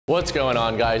What's going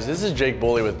on, guys? This is Jake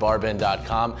Boley with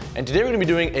barbend.com, and today we're going to be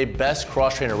doing a best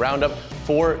cross trainer roundup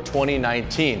for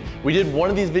 2019. We did one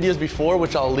of these videos before,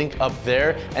 which I'll link up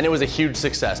there, and it was a huge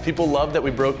success. People loved that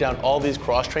we broke down all these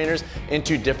cross trainers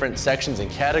into different sections and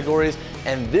categories,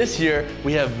 and this year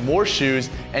we have more shoes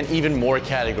and even more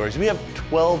categories. We have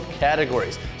 12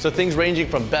 categories. So things ranging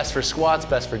from best for squats,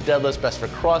 best for deadlifts, best for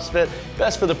CrossFit,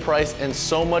 best for the price, and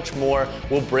so much more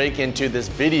will break into this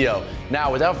video.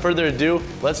 Now, without further ado,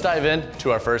 let's dive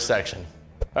into our first section.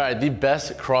 All right, the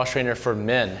best cross trainer for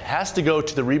men has to go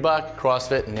to the Reebok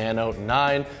CrossFit Nano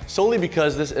 9, solely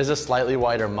because this is a slightly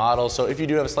wider model. So if you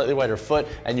do have a slightly wider foot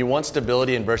and you want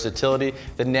stability and versatility,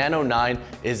 the Nano 9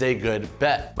 is a good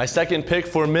bet. My second pick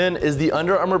for men is the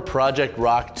Under Armour Project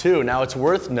Rock 2. Now, it's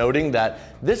worth noting that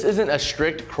this isn't a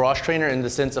strict cross trainer in the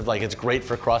sense of like it's great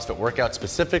for CrossFit workouts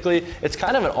specifically. It's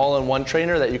kind of an all-in-one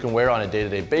trainer that you can wear on a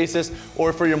day-to-day basis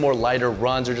or for your more lighter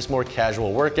runs or just more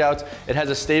casual workouts. It has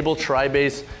a stable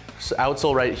tri-base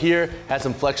outsole right here, has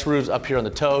some flex grooves up here on the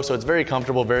toe, so it's very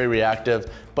comfortable, very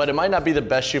reactive, but it might not be the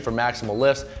best shoe for maximal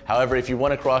lifts. However, if you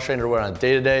want a cross trainer to wear on a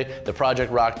day-to-day, the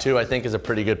Project Rock 2 I think is a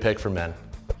pretty good pick for men.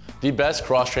 The best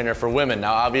cross trainer for women.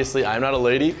 Now, obviously, I'm not a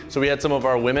lady, so we had some of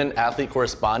our women athlete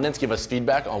correspondents give us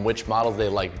feedback on which models they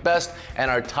like best,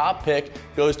 and our top pick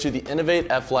goes to the Innovate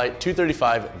F-Lite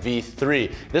 235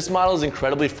 V3. This model is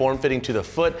incredibly form-fitting to the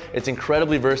foot. It's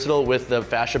incredibly versatile with the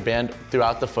fascia band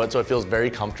throughout the foot, so it feels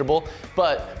very comfortable.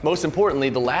 But most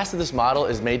importantly, the last of this model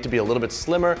is made to be a little bit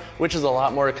slimmer, which is a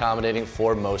lot more accommodating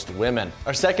for most women.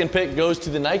 Our second pick goes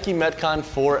to the Nike Metcon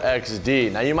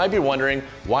 4XD. Now, you might be wondering,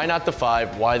 why not the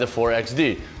 5, why the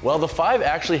 4XD? Well, the 5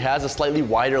 actually has a slightly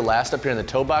wider last up here in the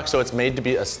toe box, so it's made to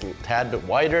be a tad bit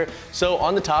wider. So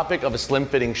on the topic of a slim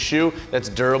fitting shoe that's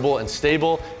durable and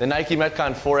stable, the Nike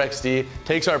Metcon 4XD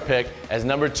takes our pick as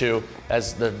number 2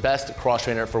 as the best cross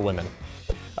trainer for women.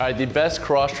 All right, the best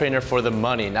cross trainer for the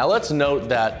money. Now let's note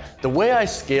that the way I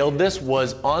scaled this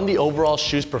was on the overall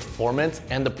shoe's performance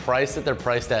and the price that they're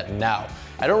priced at now.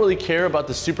 I don't really care about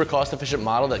the super cost efficient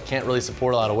model that can't really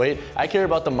support a lot of weight. I care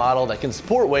about the model that can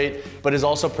support weight, but is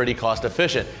also pretty cost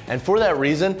efficient. And for that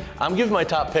reason, I'm giving my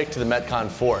top pick to the Metcon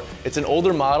 4. It's an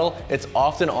older model, it's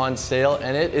often on sale,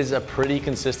 and it is a pretty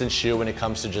consistent shoe when it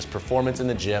comes to just performance in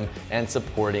the gym and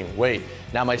supporting weight.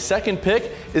 Now, my second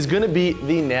pick is gonna be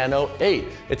the Nano 8.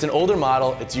 It's an older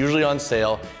model, it's usually on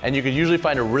sale, and you could usually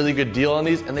find a really good deal on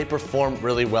these, and they perform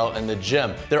really well in the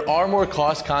gym. There are more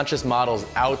cost-conscious models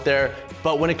out there,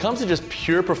 but when it comes to just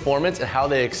pure performance and how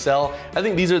they excel, I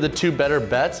think these are the two better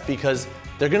bets because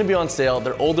they're gonna be on sale,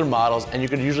 they're older models, and you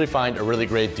can usually find a really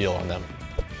great deal on them.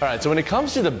 All right, so when it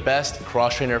comes to the best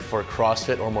cross trainer for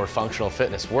CrossFit or more functional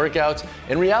fitness workouts,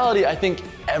 in reality, I think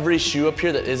every shoe up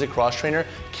here that is a cross trainer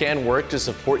can work to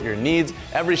support your needs.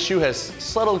 Every shoe has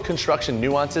subtle construction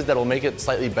nuances that will make it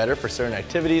slightly better for certain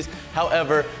activities.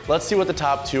 However, let's see what the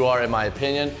top 2 are in my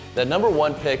opinion. The number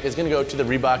 1 pick is gonna go to the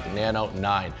Reebok Nano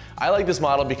 9. I like this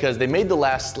model because they made the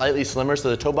last slightly slimmer, so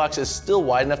the toe box is still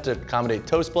wide enough to accommodate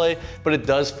toe splay, but it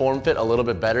does form fit a little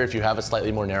bit better if you have a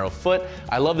slightly more narrow foot.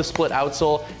 I love the split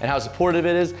outsole and how supportive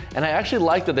it is, and I actually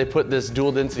like that they put this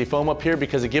dual density foam up here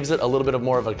because it gives it a little bit of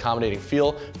more of an accommodating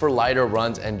feel for lighter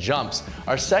runs and jumps.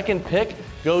 Our second pick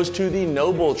goes to the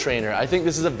Noble Trainer. I think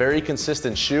this is a very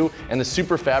consistent shoe, and the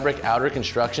super fabric outer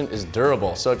construction is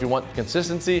durable. So if you want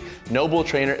consistency, Noble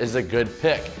Trainer is a good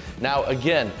pick. Now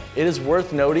again, it is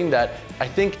worth noting that I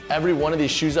think every one of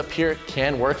these shoes up here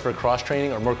can work for cross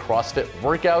training or more CrossFit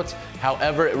workouts.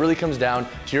 However, it really comes down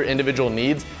to your individual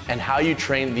needs and how you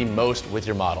train the most with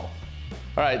your model.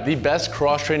 All right, the best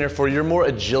cross trainer for your more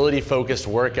agility focused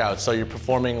workouts. So you're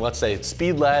performing, let's say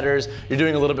speed ladders, you're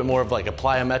doing a little bit more of like a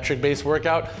plyometric based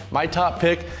workout. My top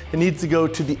pick, it needs to go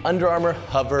to the Under Armour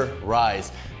Hover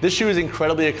Rise. This shoe is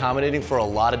incredibly accommodating for a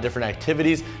lot of different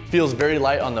activities, feels very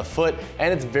light on the foot,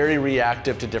 and it's very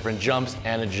reactive to different jumps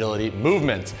and agility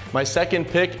movements. My second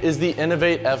pick is the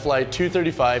Innovate F-Lite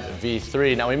 235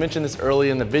 V3. Now, we mentioned this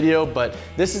early in the video, but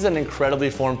this is an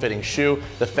incredibly form-fitting shoe.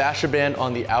 The fascia band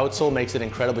on the outsole makes it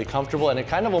incredibly comfortable, and it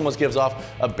kind of almost gives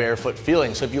off a barefoot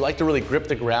feeling. So if you like to really grip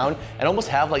the ground and almost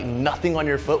have like nothing on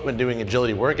your foot when doing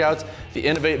agility workouts, the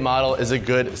Innovate model is a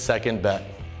good second bet.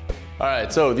 All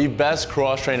right, so the best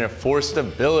cross trainer for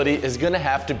stability is gonna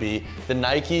have to be the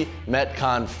Nike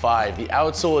Metcon 5. The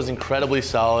outsole is incredibly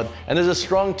solid, and there's a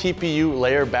strong TPU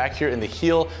layer back here in the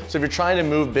heel, so if you're trying to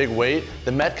move big weight,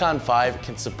 the Metcon 5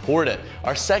 can support it.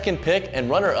 Our second pick and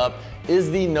runner-up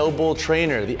is the Noble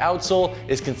Trainer. The outsole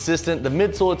is consistent, the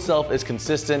midsole itself is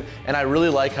consistent, and I really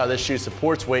like how this shoe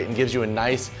supports weight and gives you a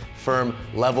nice, firm,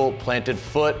 level planted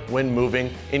foot when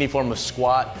moving any form of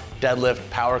squat, deadlift,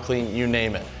 power clean, you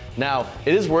name it. Now,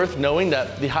 it is worth knowing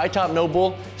that the high top no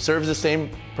bull serves the same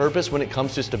purpose when it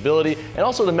comes to stability, and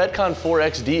also the Metcon 4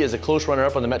 XD is a close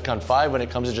runner-up on the Metcon 5 when it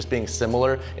comes to just being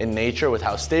similar in nature with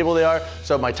how stable they are.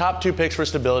 So my top 2 picks for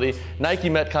stability, Nike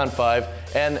Metcon 5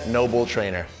 and No Bull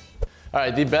Trainer. All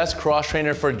right, the best cross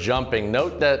trainer for jumping.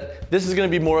 Note that this is gonna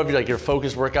be more of your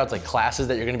focused workouts, like classes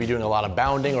that you're gonna be doing a lot of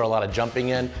bounding or a lot of jumping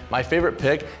in. My favorite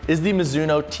pick is the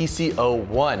Mizuno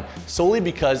TC01, solely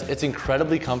because it's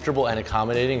incredibly comfortable and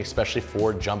accommodating, especially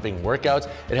for jumping workouts.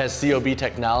 It has COB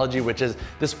technology, which is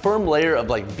this firm layer of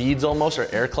like beads almost, or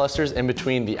air clusters in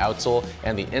between the outsole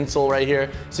and the insole right here,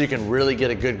 so you can really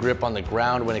get a good grip on the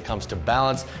ground when it comes to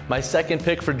balance. My second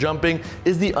pick for jumping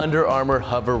is the Under Armour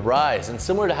Hover Rise, and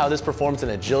similar to how this performs in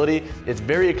agility, it's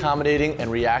very accommodating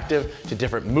and reactive to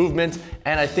different movements,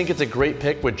 and I think it's a great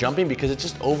pick with jumping because it's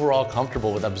just overall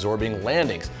comfortable with absorbing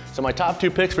landings. So my top 2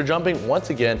 picks for jumping,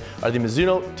 once again, are the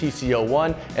Mizuno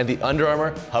TC01 and the Under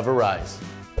Armour Hover Rise.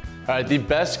 All right, the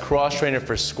best cross trainer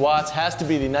for squats has to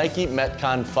be the Nike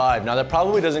Metcon 5. Now that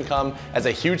probably doesn't come as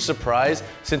a huge surprise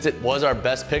since it was our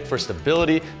best pick for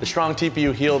stability, the strong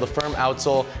TPU heel, the firm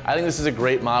outsole. I think this is a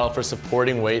great model for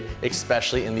supporting weight,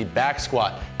 especially in the back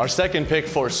squat. Our second pick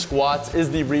for squats is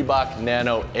the Reebok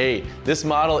Nano 8. This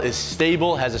model is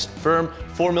stable, has a firm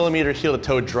 4mm heel to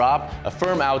toe drop, a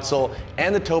firm outsole,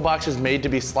 and the toe box is made to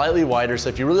be slightly wider, so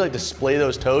if you really like to splay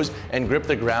those toes and grip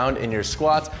the ground in your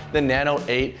squats, the Nano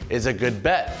 8 is a good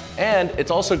bet. And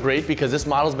it's also great because this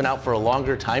model's been out for a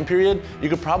longer time period. You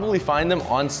could probably find them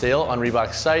on sale on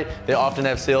Reebok's site. They often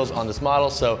have sales on this model,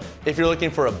 so if you're looking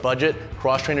for a budget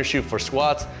cross trainer shoe for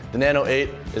squats, the Nano 8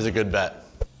 is a good bet.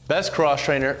 Best cross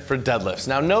trainer for deadlifts.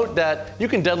 Now note that you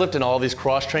can deadlift in all of these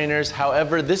cross trainers.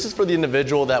 However, this is for the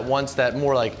individual that wants that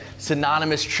more like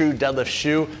synonymous true deadlift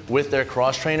shoe with their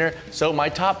cross trainer. So my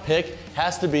top pick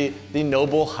has to be the No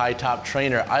Bull high top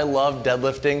trainer. I love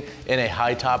deadlifting in a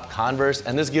high top Converse,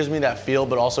 and this gives me that feel,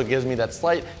 but also gives me that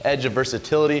slight edge of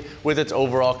versatility with its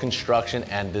overall construction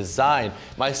and design.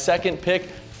 My second pick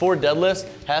for deadlifts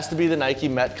has to be the Nike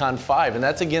Metcon 5, and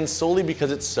that's again solely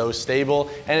because it's so stable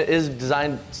and it is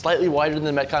designed slightly wider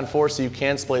than the Metcon 4, so you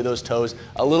can splay those toes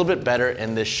a little bit better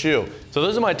in this shoe. So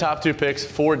those are my top 2 picks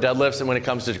for deadlifts, and when it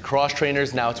comes to cross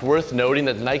trainers, now it's worth noting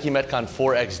that the Nike Metcon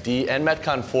 4 XD and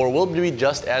Metcon 4 will be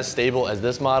just as stable as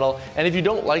this model, and if you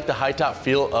don't like the high top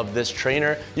feel of this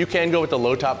trainer, you can go with the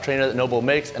low top trainer that No Bull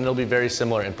makes, and it'll be very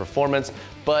similar in performance.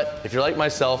 But if you're like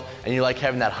myself and you like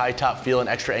having that high top feel and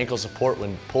extra ankle support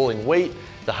when pulling weight,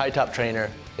 the high top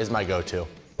trainer is my go-to.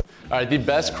 All right, the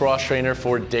best cross trainer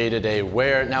for day-to-day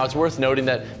wear. Now it's worth noting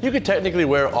that you could technically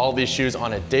wear all these shoes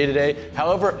on a day-to-day.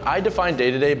 However, I define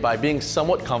day-to-day by being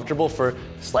somewhat comfortable for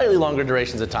slightly longer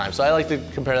durations of time. So I like to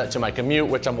compare that to my commute,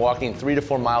 which I'm walking 3 to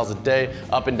 4 miles a day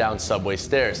up and down subway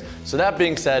stairs. So that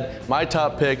being said, my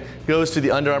top pick goes to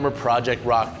the Under Armour Project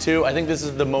Rock 2. I think this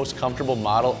is the most comfortable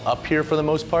model up here for the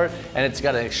most part, and it's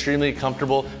got an extremely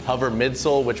comfortable hover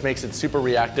midsole, which makes it super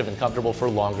reactive and comfortable for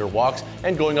longer walks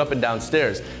and going up and down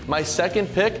stairs. My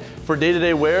second pick for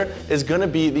day-to-day wear is gonna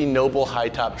be the No Bull high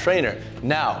top trainer.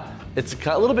 Now, it's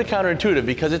a little bit counterintuitive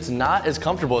because it's not as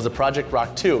comfortable as a Project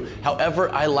Rock 2.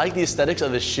 However, I like the aesthetics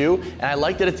of this shoe, and I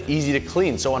like that it's easy to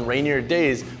clean. So on rainier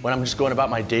days, when I'm just going about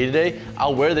my day-to-day,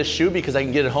 I'll wear this shoe because I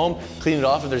can get it home, clean it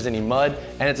off if there's any mud,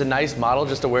 and it's a nice model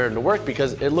just to wear into work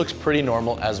because it looks pretty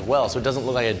normal as well. So it doesn't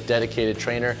look like a dedicated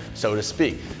trainer, so to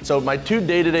speak. So my 2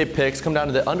 day-to-day picks come down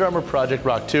to the Under Armour Project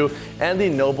Rock 2 and the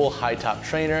No Bull high top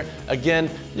trainer. Again,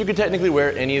 you could technically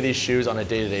wear any of these shoes on a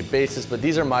day-to-day basis, but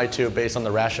these are my 2 based on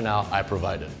the rationale I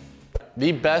provided.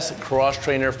 The best cross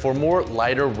trainer for more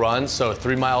lighter runs, so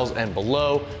 3 miles and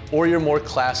below, or your more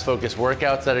class-focused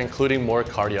workouts that are including more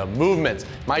cardio movements.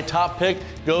 My top pick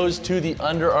goes to the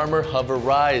Under Armour Hover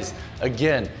Rise.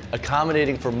 Again,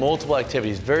 accommodating for multiple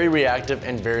activities, very reactive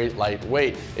and very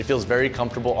lightweight. It feels very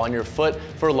comfortable on your foot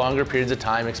for longer periods of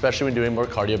time, especially when doing more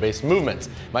cardio-based movements.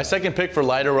 My second pick for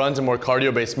lighter runs and more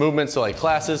cardio-based movements, so like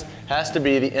classes, has to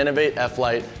be the Innovate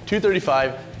F-Lite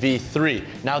 235 V3.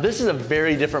 Now this is a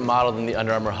very different model than the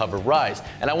Under Armour Hover Rise,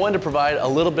 and I wanted to provide a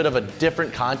little bit of a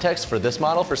different context for this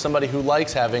model for somebody who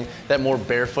likes having that more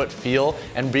barefoot feel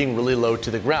and being really low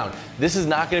to the ground. This is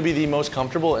not going to be the most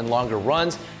comfortable in longer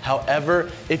runs.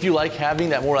 However, if you like having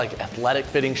that more like athletic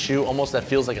fitting shoe, almost that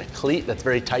feels like a cleat that's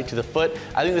very tight to the foot,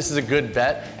 I think this is a good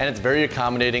bet, and it's very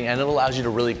accommodating, and it allows you to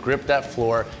really grip that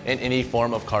floor in any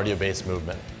form of cardio-based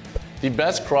movement. The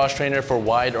best cross trainer for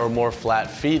wide or more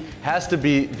flat feet has to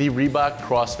be the Reebok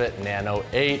CrossFit Nano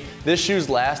 8. This shoe's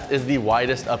last is the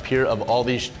widest up here of all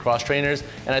these cross trainers,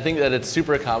 and I think that it's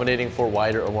super accommodating for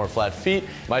wider or more flat feet.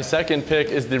 My second pick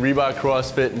is the Reebok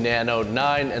CrossFit Nano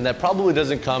 9, and that probably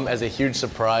doesn't come as a huge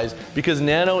surprise because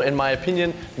Nano, in my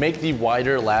opinion, make the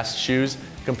wider last shoes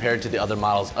compared to the other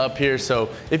models up here. So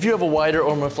if you have a wider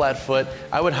or more flat foot,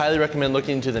 I would highly recommend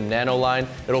looking into the Nano line.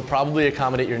 It'll probably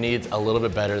accommodate your needs a little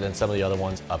bit better than some of the other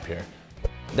ones up here.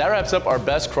 That wraps up our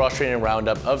best cross training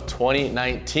roundup of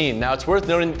 2019. Now it's worth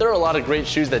noting that there are a lot of great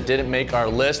shoes that didn't make our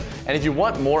list, and if you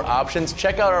want more options,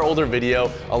 check out our older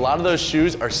video. A lot of those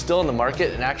shoes are still in the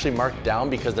market and actually marked down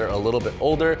because they're a little bit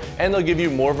older, and they'll give you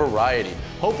more variety.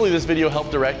 Hopefully this video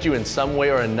helped direct you in some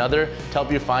way or another to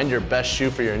help you find your best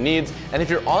shoe for your needs. And if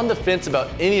you're on the fence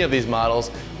about any of these models,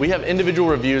 we have individual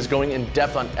reviews going in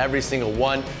depth on every single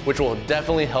one, which will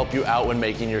definitely help you out when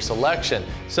making your selection.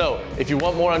 So if you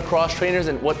want more on cross trainers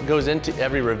and what goes into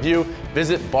every review,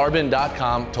 visit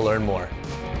barbin.com to learn more.